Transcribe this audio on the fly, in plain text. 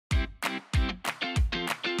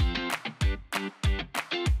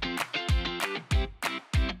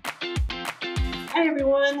Hi,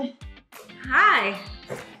 everyone. Hi,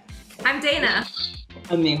 I'm Dana.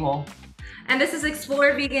 I'm Mehul. And this is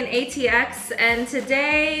Explore Vegan ATX. And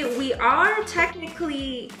today we are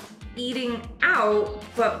technically eating out,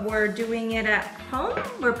 but we're doing it at home.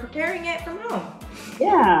 We're preparing it from home.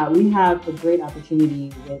 Yeah, we have a great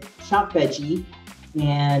opportunity with Shop Veiji,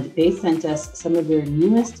 and they sent us some of their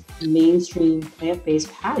newest mainstream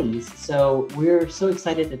plant-based patties. So we're so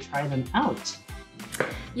excited to try them out.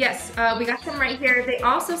 Yes, we got some right here. They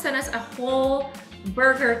also sent us a whole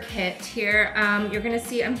burger kit here. You're gonna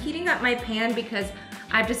see I'm heating up my pan because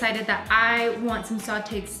I've decided that I want some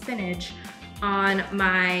sauteed spinach on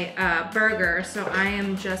my burger. So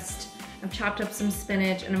I've chopped up some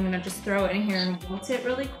spinach and I'm gonna just throw it in here and wilt it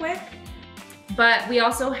really quick. But we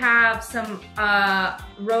also have some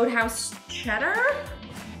Roadhouse cheddar.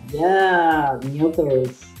 Yeah,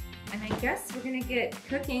 Miyoko's. And I guess we're gonna get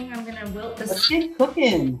cooking. I'm gonna wilt this. Let's get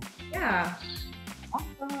cooking. Yeah.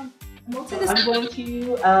 Awesome. I'm going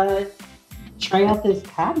to try out this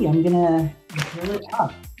patty. I'm gonna grill it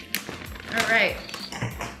up. All right.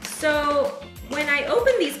 So when I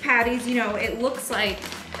open these patties, you know, it looks like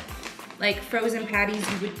frozen patties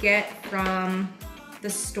you would get from the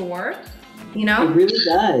store, you know? It really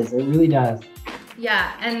does. It really does.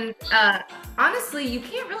 Yeah, and honestly, you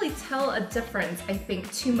can't really tell a difference, I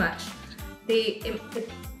think, too much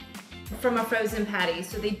from a frozen patty.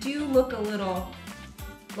 So they do look a little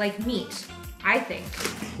like meat, I think.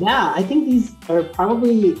 Yeah, I think these are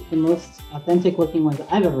probably the most authentic looking ones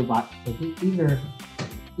I've ever bought. So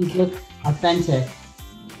these look authentic.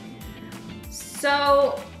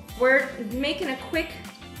 So we're making a quick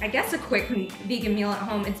vegan meal at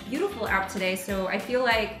home. It's beautiful out today, so I feel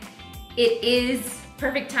like it is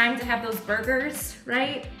perfect time to have those burgers,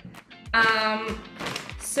 right?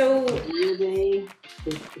 So day,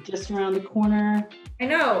 just around the corner. I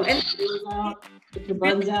know. And get your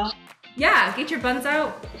buns out. Yeah, get your buns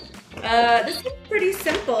out. This is pretty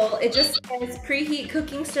simple. It just says preheat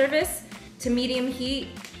cooking service to medium heat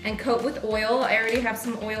and coat with oil. I already have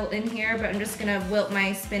some oil in here, but I'm just gonna wilt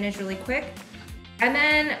my spinach really quick. And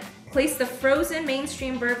then place the frozen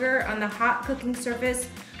mainstream burger on the hot cooking surface.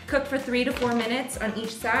 Cook for 3 to 4 minutes on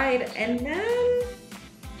each side, and then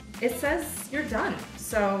it says you're done.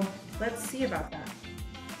 So let's see about that.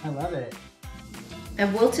 I love it. I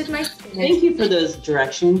wilted my spinach. Thank you for those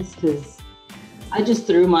directions, because I just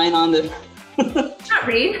threw mine on the... Not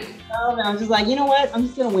read. Oh, no, I'm just like, you know what? I'm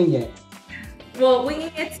just gonna wing it. Well,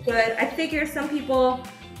 winging it's good. I figure some people,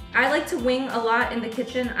 I like to wing a lot in the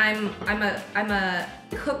kitchen. I'm a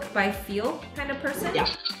cook by feel kind of person. Yeah.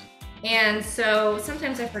 And so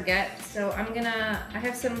sometimes I forget. So I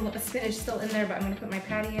have some spinach still in there, but I'm gonna put my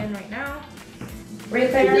patty in right now. Right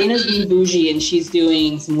there. Dana's being bougie and she's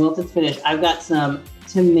doing some wilted spinach. I've got some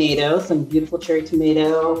tomato, some beautiful cherry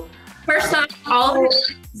tomato. First off, all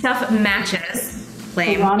this stuff matches.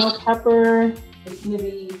 Serrano pepper. It's gonna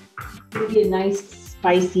be a nice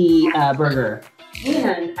spicy burger.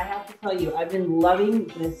 And I have to tell you, I've been loving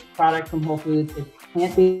this product from Whole Foods. It's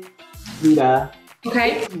plant-based Gouda.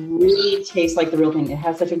 Okay. It really tastes like the real thing. It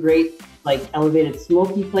has such a great, like, elevated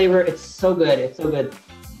smoky flavor. It's so good. It's so good.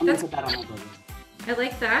 I'm gonna put that on my burger. I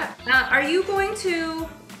like that. Are you gonna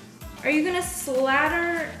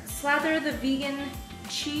slather the vegan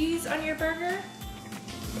cheese on your burger?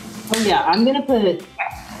 Oh yeah, I'm gonna put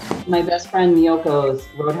my best friend Miyoko's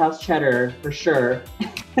Roadhouse cheddar for sure,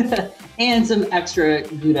 and some extra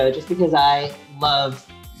Gouda just because I love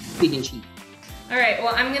vegan cheese. All right,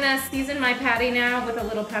 well, I'm gonna season my patty now with a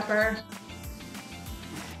little pepper.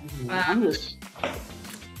 I'm just...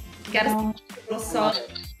 You gotta a little salt.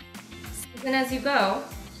 Season as you go,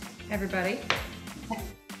 everybody.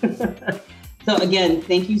 So again,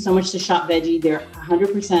 thank you so much to Shop Veiji. They're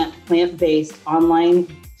 100% plant-based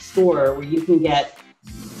online store where you can get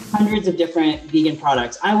hundreds of different vegan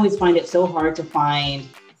products. I always find it so hard to find,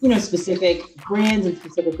 you know, specific brands and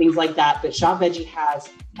specific things like that, but Shop Veiji has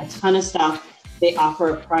a ton of stuff. They offer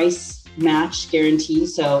a price match guarantee.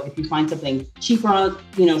 So if you find something cheaper,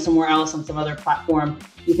 you know, somewhere else on some other platform,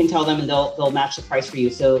 you can tell them and they'll match the price for you.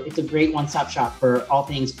 So it's a great one-stop shop for all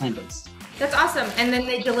things plant-based. That's awesome. And then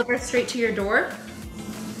they deliver straight to your door?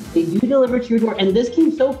 They do deliver to your door. And this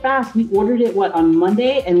came so fast. We ordered it, on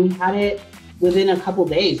Monday? And we had it within a couple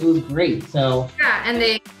days. It was great. So yeah, and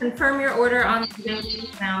they confirm your order on the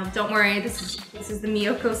now. Don't worry, this is the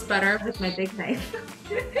Miyoko's butter with my big knife.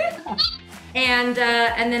 And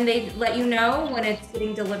then they let you know when it's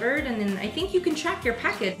getting delivered, and then I think you can track your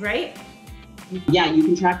package, right? Yeah, you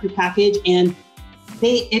can track your package, and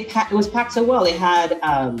it was packed so well. They had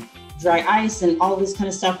dry ice and all this kind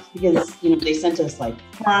of stuff because, you know, they sent us like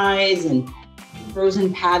fries and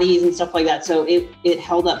frozen patties and stuff like that. So it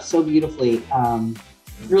held up so beautifully.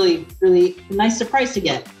 Really, really nice surprise to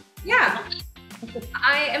get. Yeah.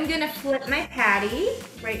 I am gonna flip my patty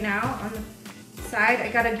right now on the side. I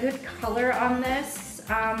got a good color on this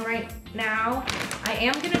right now. I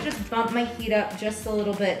am gonna just bump my heat up just a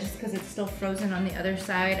little bit just because it's still frozen on the other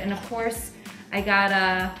side. And of course, I got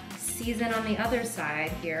a season on the other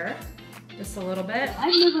side here, just a little bit.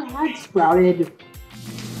 I've never had sprouted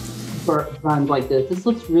buns like this. This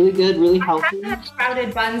looks really good, really healthy. I have had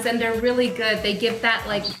sprouted buns and they're really good. They give that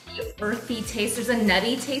like earthy taste. There's a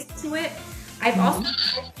nutty taste to it. I've also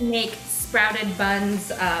tried to make sprouted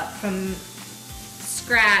buns from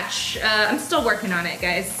scratch. I'm still working on it,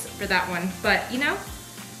 guys, for that one. But you know,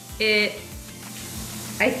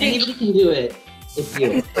 I think anybody can do it if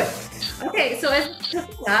you. Okay, so as it's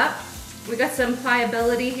cooking up, we got some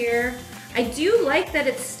pliability here. I do like that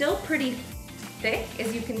it's still pretty thick,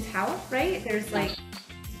 as you can tell, right? There's like...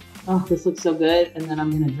 Oh, this looks so good. And then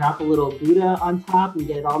I'm gonna drop a little Gouda on top and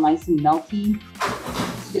get it all nice and melty.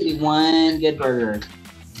 It's gonna be one good burger.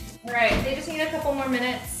 All right, they just need a couple more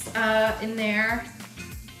minutes in there.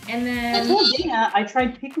 And then... I told Dana I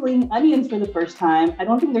tried pickling onions for the first time. I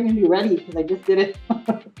don't think they're gonna be ready because I just did it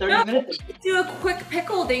 30 minutes ago. Do a quick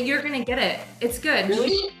pickle, then you're gonna get it. It's good.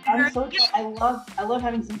 Really? I'm so excited. I love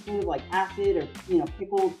having some sort of like acid or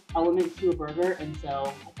pickled element to a burger, and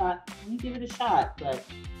so I thought let me give it a shot. But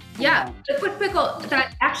yeah, the quick pickle,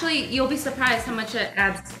 that actually you'll be surprised how much it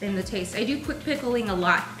adds in the taste. I do quick pickling a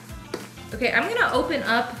lot. Okay, I'm gonna open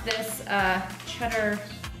up this cheddar.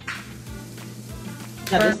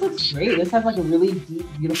 Yeah, this looks great. This has like a really deep,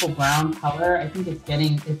 beautiful brown color. I think it's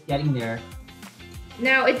getting there.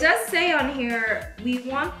 Now it does say on here, we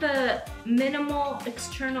want the minimal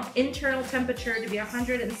internal temperature to be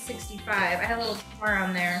 165. I had a little bar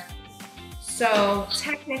on there. So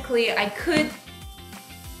technically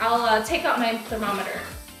I'll take out my thermometer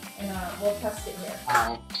and we'll test it here.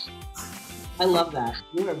 Wow. I love that.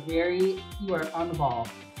 You are on the ball.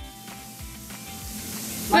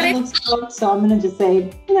 Mine looks cooked, so I'm gonna just say,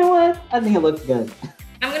 you know what? I think it looks good.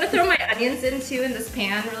 I'm gonna throw my onions in too in this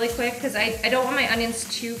pan really quick because I don't want my onions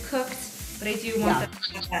too cooked, but I do want them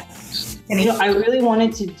to have that. I really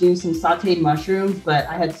wanted to do some sauteed mushrooms, but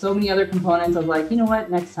I had so many other components. I was like, you know what?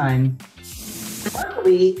 Next time.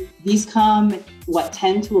 Luckily, these come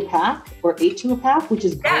 10 to a pack or 8 to a pack, which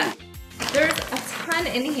is great. Yeah, there's a ton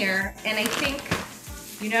in here, and I think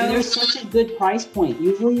and there's such a good price point.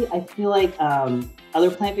 Usually, I feel like other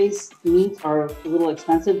plant-based meats are a little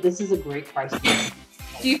expensive. This is a great price point.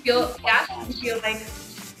 Do you feel like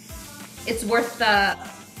it's worth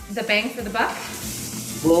the bang for the buck?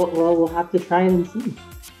 Well, we'll have to try it and see.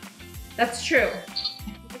 That's true.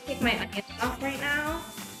 I'll take my onions off right now.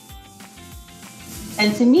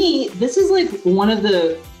 And to me, this is like one of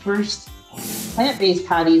the first plant-based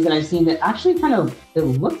patties that I've seen that actually it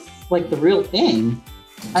looks like the real thing.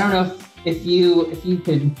 I don't know if you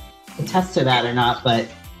could attest to that or not, but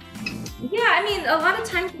yeah, I mean, a lot of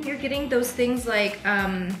times when you're getting those things like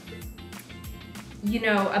a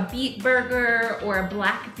beet burger or a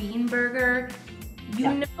black bean burger,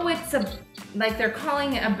 know it's like they're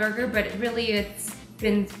calling it a burger, but it's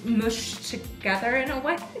been mushed together in a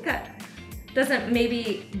way that doesn't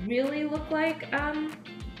maybe really look like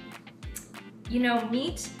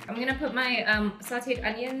meat. I'm gonna put my sauteed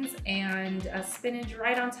onions and spinach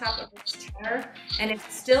right on top of this cheddar, and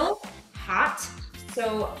it's still hot,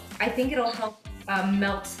 so I think it'll help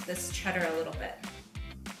melt this cheddar a little bit.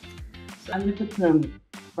 So I'm gonna put some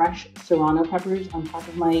fresh serrano peppers on top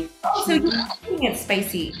of my so you're making it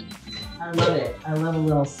spicy. I love it. I love a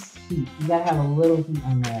little heat. You gotta have a little heat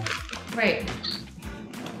on there. Right.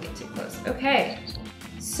 Get too close. Okay.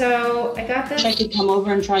 So I got this. I could come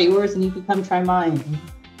over and try yours, and you could come try mine.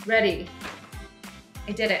 Ready.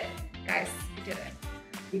 I did it, guys. I did it.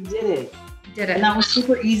 You did it. Did it. And that was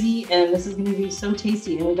super easy, and this is going to be so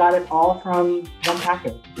tasty. And we got it all from one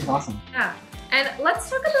packet, which is awesome. Yeah. And let's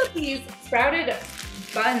talk about these sprouted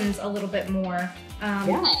buns a little bit more.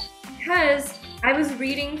 Because I was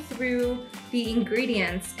reading through the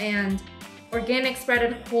ingredients, and organic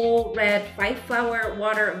sprouted whole red, white flour,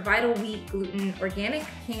 water, vital wheat gluten, organic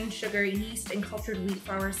cane sugar, yeast, and cultured wheat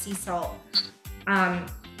flour, sea salt,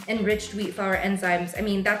 enriched wheat flour enzymes. I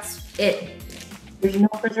mean, that's it. There's no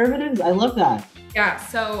preservatives? I love that. Yeah,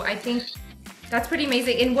 so I think that's pretty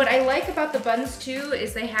amazing. And what I like about the buns too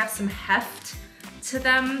is they have some heft to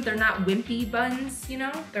them. They're not wimpy buns,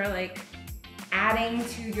 They're like adding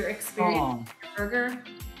to your experience with your burger.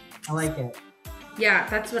 I like it. Yeah,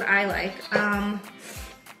 that's what I like.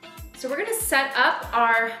 So we're gonna set up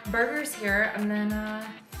our burgers here, and then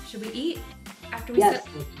should we eat after we Yes,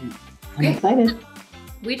 set? I'm excited.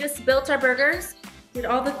 We just built our burgers, did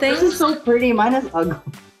all the things. This is so pretty. Mine is ugly.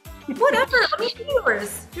 Whatever, let me see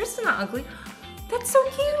yours. Yours is not ugly. That's so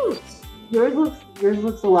cute. Yours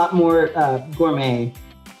looks a lot more gourmet.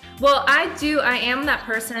 Well, I am that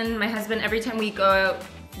person. My husband, every time we go out,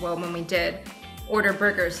 well, when we did order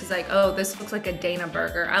burgers, he's like, oh, this looks like a Dana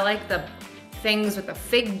burger. I like the things with the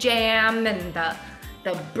fig jam and the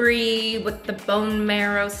brie with the bone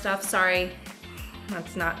marrow stuff. Sorry,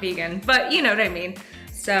 that's not vegan, but you know what I mean.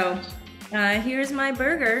 So here's my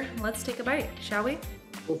burger. Let's take a bite, shall we?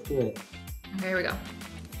 Let's do it. Okay, here we go.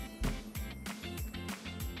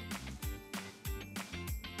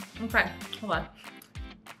 Okay, hold on.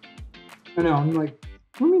 I know, I'm like,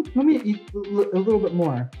 let me eat a little bit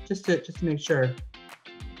more, just to make sure.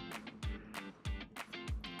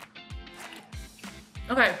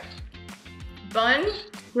 Okay, bun,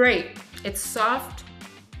 great. It's soft,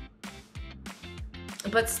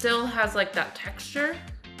 but still has like that texture.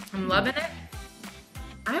 I'm loving it.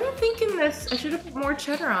 I'm thinking this, I should have put more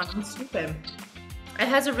cheddar on, I'm stupid. It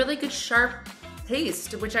has a really good sharp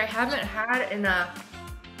taste, which I haven't had in a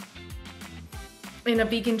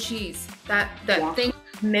vegan cheese. That thing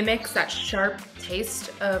mimics that sharp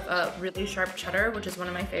taste of a really sharp cheddar, which is one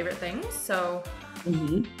of my favorite things. So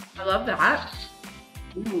I love that.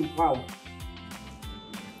 Wow.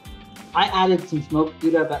 I added some smoked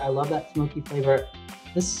Gouda, but I love that smoky flavor.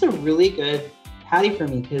 This is a really good patty for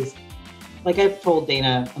me because, like I've told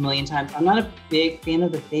Dana a million times, I'm not a big fan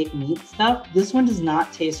of the fake meat stuff. This one does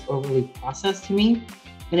not taste overly processed to me,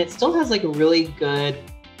 and it still has like a really good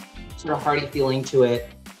sort of hearty feeling to it.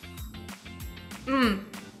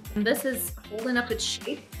 And this is holding up its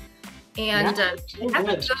shape, and it has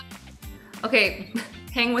a good, okay,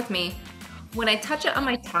 hang with me. When I touch it on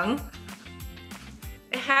my tongue,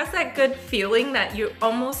 it has that good feeling that you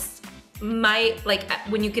almost might, like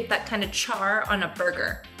when you get that kind of char on a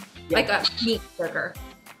burger, like a meat burger.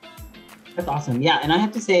 That's awesome. Yeah, and I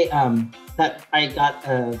have to say that I got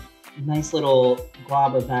a nice little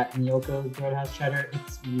glob of that Miyoko's Roadhouse cheddar.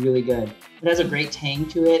 It's really good. It has a great tang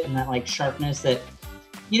to it and that like sharpness that,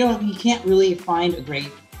 you know, you can't really find a great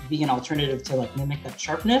vegan alternative to like mimic that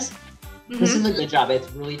sharpness. This is a good job. It's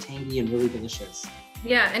really tangy and really delicious.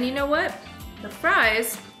 Yeah, and you know what? The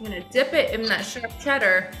fries, I'm gonna dip it in that sharp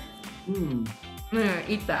cheddar. I'm gonna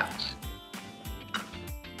eat that.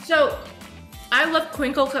 So, I love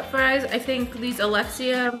crinkle cut fries. I think these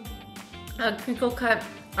Alexia crinkle cut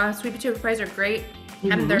sweet potato fries are great,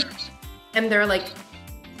 and they're like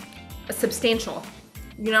substantial,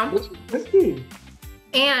 you know. Crispy.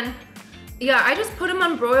 And yeah, I just put them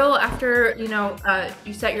on broil after, you know,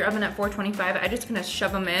 you set your oven at 425. I just kind of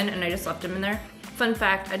shove them in, and I just left them in there. Fun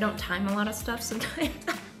fact, I don't time a lot of stuff sometimes.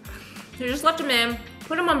 So just left them in,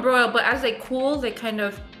 put them on broil, but as they cool, they kind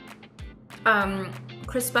of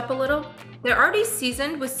crisp up a little. They're already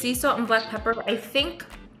seasoned with sea salt and black pepper. I think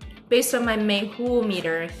based on my Mehul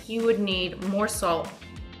meter, you would need more salt,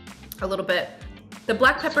 a little bit. The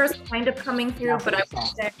black pepper is kind of coming through, but I would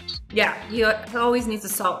say, yeah, you always need the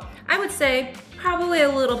salt. I would say probably a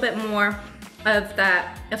little bit more of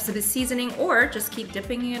that, of some seasoning, or just keep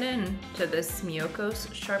dipping it in to this Miyoko's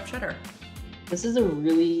sharp cheddar. This is a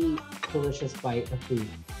really delicious bite of food.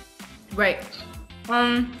 Right.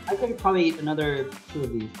 I could probably eat another 2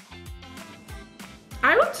 of these.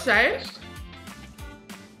 I would say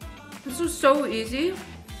this was so easy.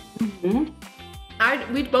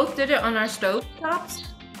 We both did it on our stove tops.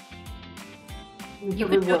 You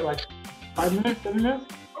could what, like 5 minutes, 7 minutes?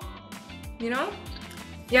 You know?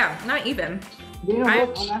 Yeah, not even. You know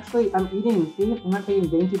what? I'm eating. See, I'm not taking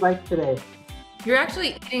dainty bites today. You're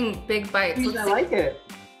actually eating big bites. I like it.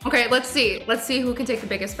 Okay, let's see. Let's see who can take the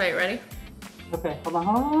biggest bite. Ready? Okay, hold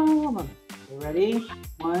on. You ready?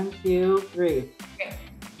 1, 2, 3. Okay.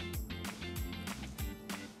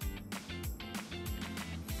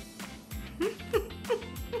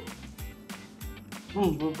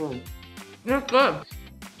 Good. That's good.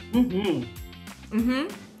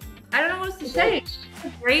 I don't know what else to say. It's a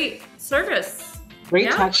great service. Great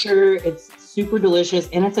texture. It's super delicious,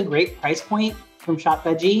 and it's a great price point from Shop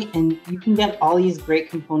Veiji. And you can get all these great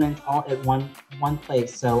components all at one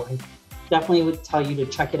place. So I definitely would tell you to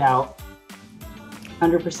check it out.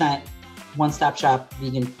 100% one-stop shop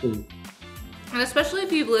vegan food. And especially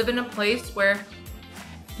if you live in a place where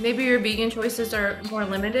maybe your vegan choices are more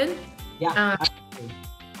limited. Yeah.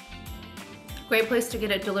 Great place to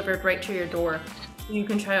get it delivered right to your door. You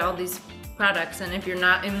can try all these products, and if you're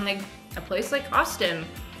not in like a place like Austin,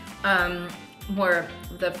 where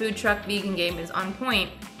the food truck vegan game is on point,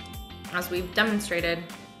 as we've demonstrated,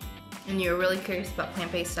 and you're really curious about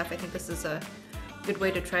plant-based stuff, I think this is a good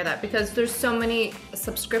way to try that because there's so many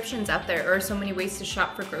subscriptions out there or so many ways to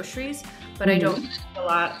shop for groceries, but I don't see a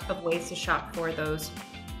lot of ways to shop for those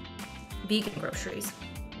vegan groceries.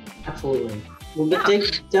 Absolutely. Well,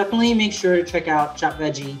 definitely make sure to check out Shop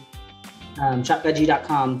Veiji,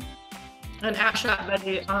 shopveiji.com. And at Shop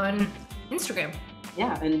Veiji on Instagram.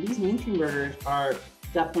 Yeah, and these mainstream burgers are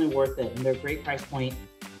definitely worth it, and they're a great price point.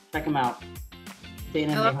 Check them out.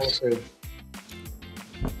 Dana and Mayhole approved.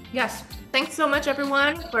 Yes. Thanks so much,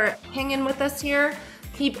 everyone, for hanging with us here.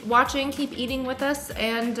 Keep watching, keep eating with us,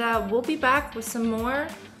 and we'll be back with some more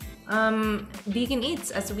vegan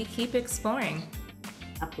eats as we keep exploring.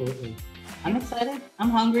 Absolutely. I'm excited. I'm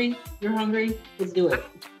hungry. You're hungry. Let's do it.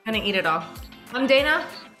 I'm gonna eat it all. I'm Dana.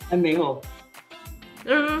 I'm Mayhole.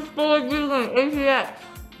 This is Explore Vegan ATX.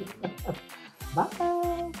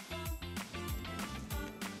 Bye.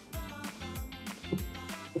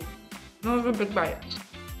 That was a big bite.